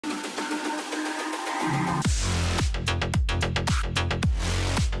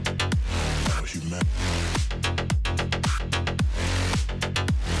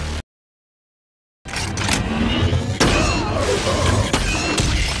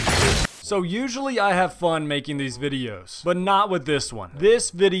So usually I have fun making these videos, but not with this one. This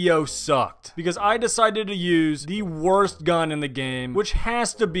video sucked because I decided to use the worst gun in the game, which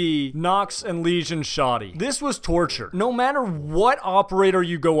has to be Nox and Legion Shoddy. This was torture. No matter what operator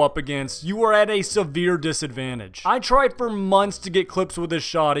you go up against, you are at a severe disadvantage. I tried for months to get clips with this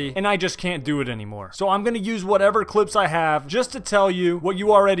Shoddy, and I just can't do it anymore. So I'm gonna use whatever clips I have just to tell you what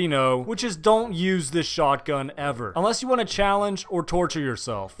you already know, which is don't use this shotgun ever, unless you want to challenge or torture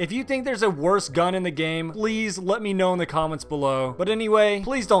yourself. If you think there's a worse gun in the game, please let me know in the comments below. But anyway,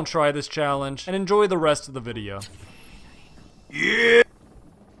 please don't try this challenge, and enjoy the rest of the video. Yeah,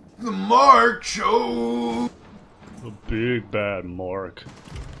 the Mark Show. The big bad Mark.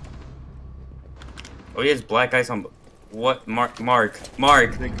 Oh, he has black ice on. What? Mark. Oh,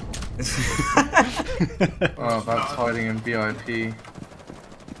 that's hiding in VIP.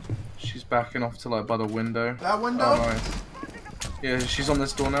 She's backing off to like by the window. That window? Oh, nice. Yeah, she's on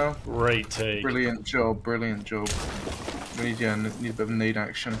this door now. Great take. Brilliant job, brilliant job. We need, yeah, need a bit of nade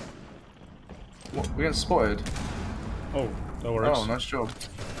action. What? We get spotted. Oh, that works. Oh, nice job.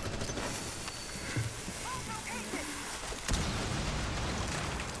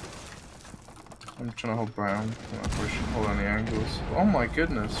 I'm trying to hold brown. I probably shouldn't hold any angles. Oh my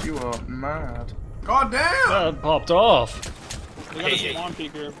goodness, you are mad. God damn! That popped off. We got a spawn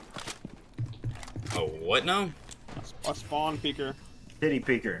peeker. Oh, what now? A spawn peeker. City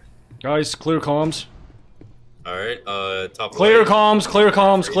peeker. Guys, clear comms. Alright, top Clear right. comms, clear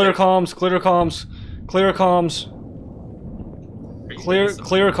comms, clear comms, clear comms, clear comms.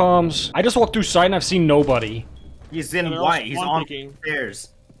 Clear comms. I just walked through site and I've seen nobody. He's in They're white. all He's spawn on peeking. stairs.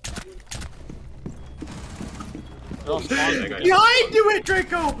 They're all spawn peeking. Behind you, it,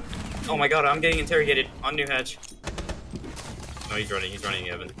 Draco! Oh my god, I'm getting interrogated on New Hatch. No, he's running,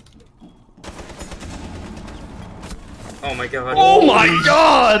 Evan. Oh my god. Oh my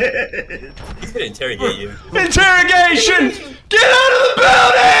god! He's gonna interrogate you. Interrogation! Get out of the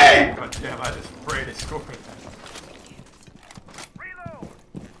building! God damn, I just sprayed a scorpion.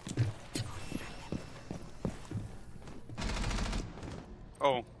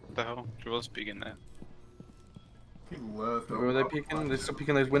 Oh, what the hell? She was peeking that. He left. Where are they peeking? They're still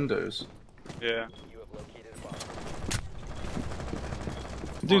peeking those windows. Yeah.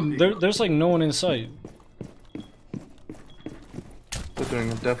 Dude, there's like no one in sight. They're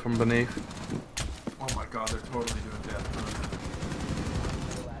doing death from beneath. Oh my god, they're totally doing death.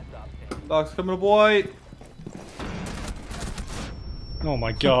 Doc's coming up white. Oh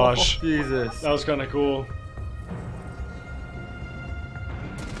my gosh. Jesus. That was kind of cool.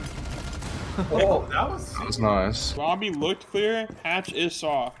 Oh, that was. That's nice. Lobby looked clear. Hatch is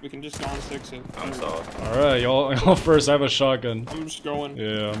soft. We can just go and fix it. I'm soft. Alright, y'all first. I have a shotgun. I'm just going.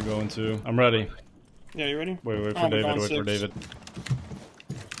 Yeah, I'm going too. I'm ready. Yeah, you ready? Wait Oh, for we're David, going wait for 6. David.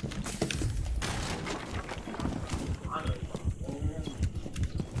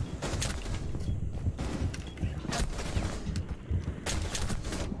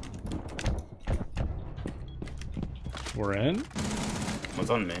 We're in? What's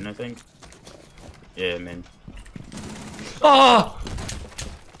on main, I think? Yeah, main. Ah!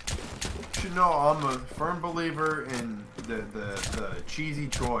 You should know I'm a firm believer in the cheesy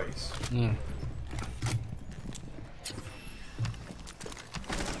choice. Mm.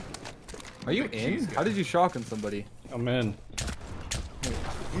 Are you in? How did you shotgun somebody? I'm in.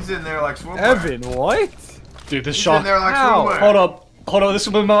 He's in there like swimwear. Evan, what? Dude, this He's shot. in there like Ow. swimwear. Hold up. Hold on, this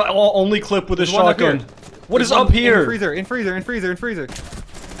will be my only clip with this There's one up shotgun. here. What There's is up one here? In freezer.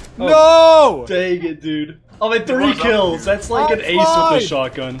 Oh. No! Dang it, dude. I'm at 3 What's up kills. here? That's like an I'm ace with fine. this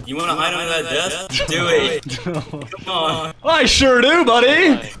shotgun. You wanna hide under that desk? Do it! Come on! I sure do,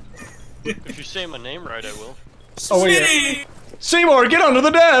 buddy. If you say my name right, I will. Oh wait. Smitty! Seymour, get under the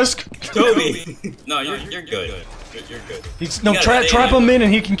desk. Toby! No, you're good. You're good. He's no You gotta stay trap in. him in,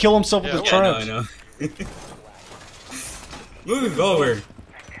 and he can kill himself with Yeah, the Yeah, traps. no, I know. Move over.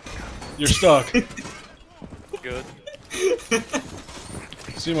 You're stuck. Good.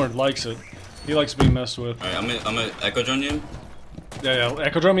 Seymour likes it. He likes being messed with. Alright, I'm gonna echo drone you. Yeah,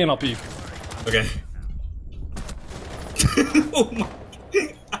 Echo drum me and I'll peek. Okay. Oh my.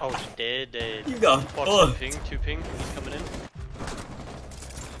 Oh, he's dead. You got Watch, fucked. two ping. He's coming in.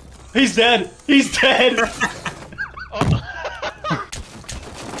 He's dead. He's dead. Oh.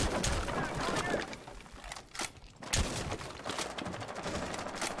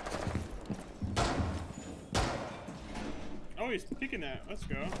 Oh, he's picking that. Let's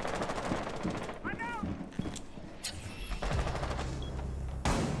go.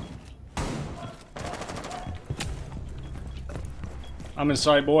 I'm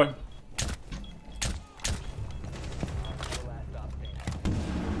inside, boy.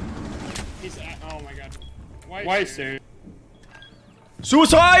 He's at, oh my god. Why sir?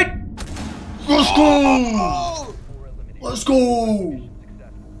 Suicide! Let's go! Let's go!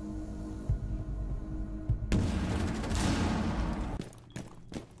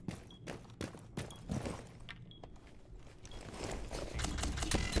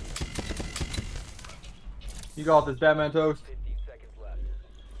 You got this, Batman Toast.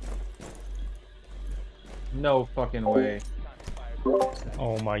 No fucking way.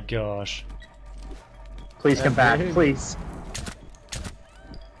 Oh my gosh. Please come back, please.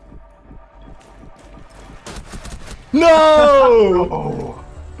 No!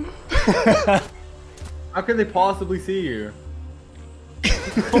 How could they possibly see you?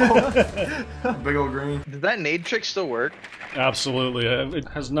 Big old green. Does that nade trick still work? Absolutely, it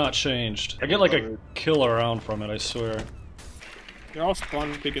has not changed. I get like a kill around from it, I swear. You're all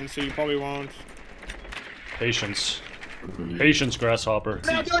spawn picking, so you probably won't. Patience. Patience, grasshopper.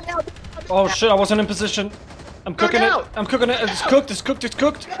 Oh shit, I wasn't in position. I'm cooking it. I'm cooking it. It's cooked, it's cooked, it's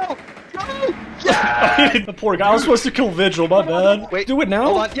cooked. The poor guy. I was supposed to kill Vigil, my bad. Wait, do it now?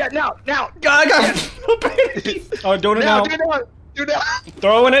 hold on. Yeah, now. God, oh, doing it now. Do it now.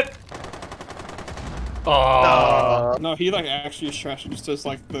 Throwing it. Oh. No, he like actually is trash. He just does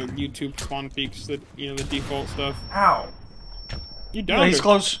like the YouTube spawn peaks, the the default stuff. Ow. You Yeah, downed he's her.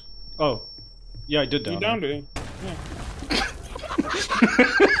 close. Oh. Yeah, I did down. You downed her.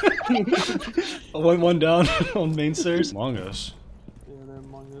 One down on main stairs. Among Us. Yeah, they're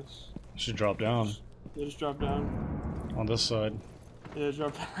among us. Should drop down Yeah, just drop down. on this side. Yeah,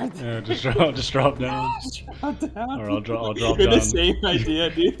 drop down. Yeah, just drop down. Just drop down. Or I'll drop You're down. the same idea,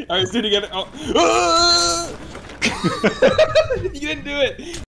 dude. Alright, let's do it again. Oh. You didn't do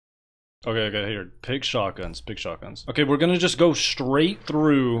it. Okay, here. Big shotguns. Okay, we're gonna just go straight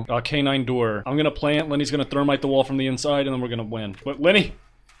through K9 door. I'm gonna plant, Lenny's gonna thermite the wall from the inside, and then we're gonna win. But Lenny!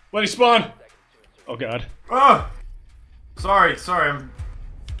 Lenny, spawn! Oh god. Sorry, I'm...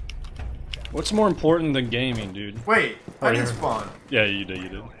 What's more important than gaming, dude? Wait, I didn't spawn. Yeah, you did.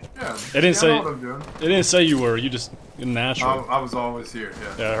 Yeah, It didn't I say. know what I'm doing. It didn't say you were. You just natural. I was always here,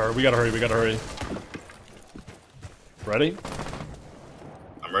 yeah. Yeah, we gotta hurry. Ready?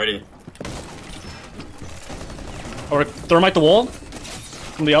 I'm ready. Or thermite the wall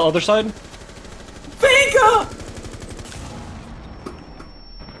from the other side.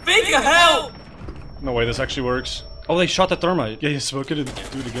 Vika, help! No way, this actually works. Oh, they shot the thermite. Yeah, you smoke it and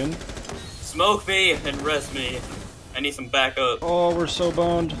do it again. Smoke me and rest me. I need some backup. Oh, we're so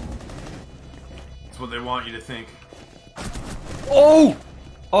boned. That's what they want you to think. Oh!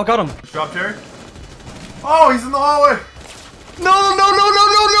 Oh, I got him. Drop Terry. Oh, he's in the hallway! No!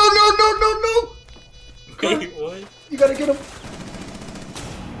 Wait, what? You gotta get him.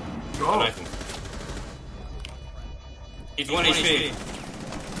 Go. Knife him. He's 1 HP.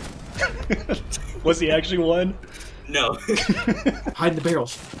 Was he actually one? No. Hide in the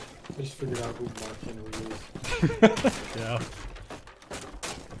barrels. I just figured out who Mark Henry is. Yeah.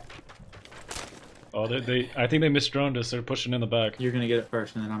 Oh, they I think they misdroned us. They're pushing in the back. You're gonna get it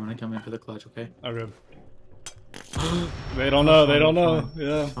first, and then I'm gonna come in for the clutch, okay? Okay. They don't know. They don't know.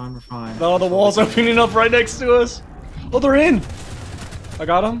 Yeah. Fine, we're fine. No, the wall's opening up right next to us. Oh, they're in. I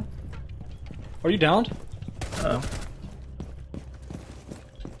got him. Are you downed? Uh-oh.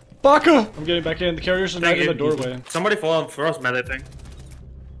 Baka! I'm getting back in. The carriers are right in the doorway. Somebody fall and throw us melee thing.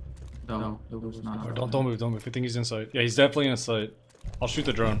 No, it was not. Oh, don't move. I think he's inside. Yeah, he's definitely inside. I'll shoot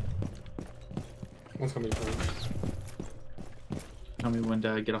the drone. One's coming from. Tell me when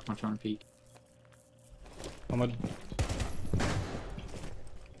to get off my drone and peek.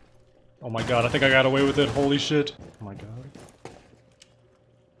 Oh my god, I think I got away with it. Holy shit. Oh my god.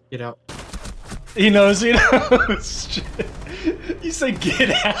 Get out. He knows. Shit. You say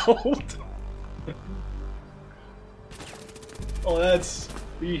get out. Oh, that's...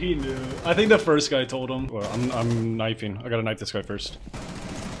 He knew. I think the first guy told him. Well, I'm knifing. I gotta knife this guy first.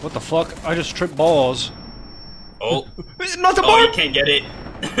 What the fuck? I just tripped balls. Oh. Not the Oh, ball! you can't get it.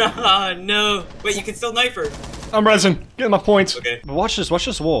 No. Wait, you can still knife her. I'm resin. Getting my points. Okay. But watch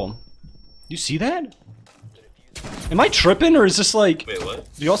this wall. You see that? Am I tripping or is this like... Wait, what?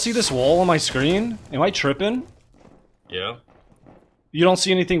 Do y'all see this wall on my screen? Am I tripping? Yeah. You don't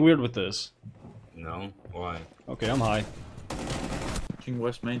see anything weird with this? No. Why? Okay, I'm high. Watching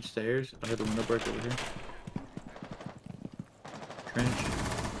West Main stairs. I heard the window break over here. Trench.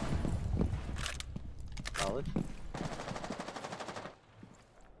 Solid.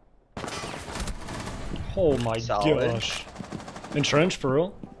 Oh my Solid. gosh. In trench, for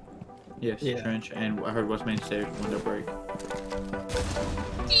real? Yes, Yeah. trench, and I heard West Main stairs window break.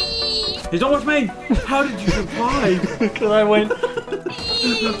 He's on West Main! How did you survive? Because I went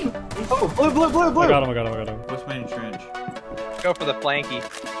Oh, blue, blue, blue, blue. I got him. West main trench. Go for the flanky.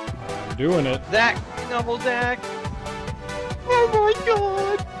 I'm doing it. Zach, double Zach. Oh my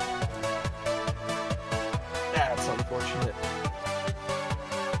god. That's unfortunate.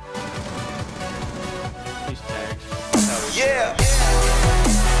 He's tagged. Yeah.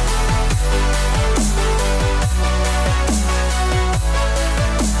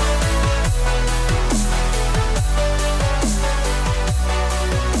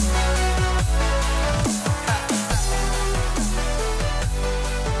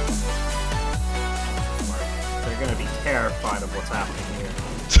 They're gonna be terrified of what's happening here.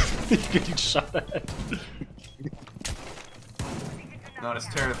 You're getting shot at. Not as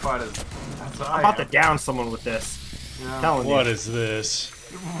terrified as I'm about to down someone with this. Yeah. Telling What you. is this?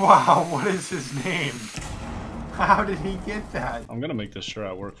 Wow, what is his name? How did he get that? I'm gonna make this shirt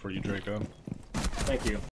at work for you, Draco. Thank you.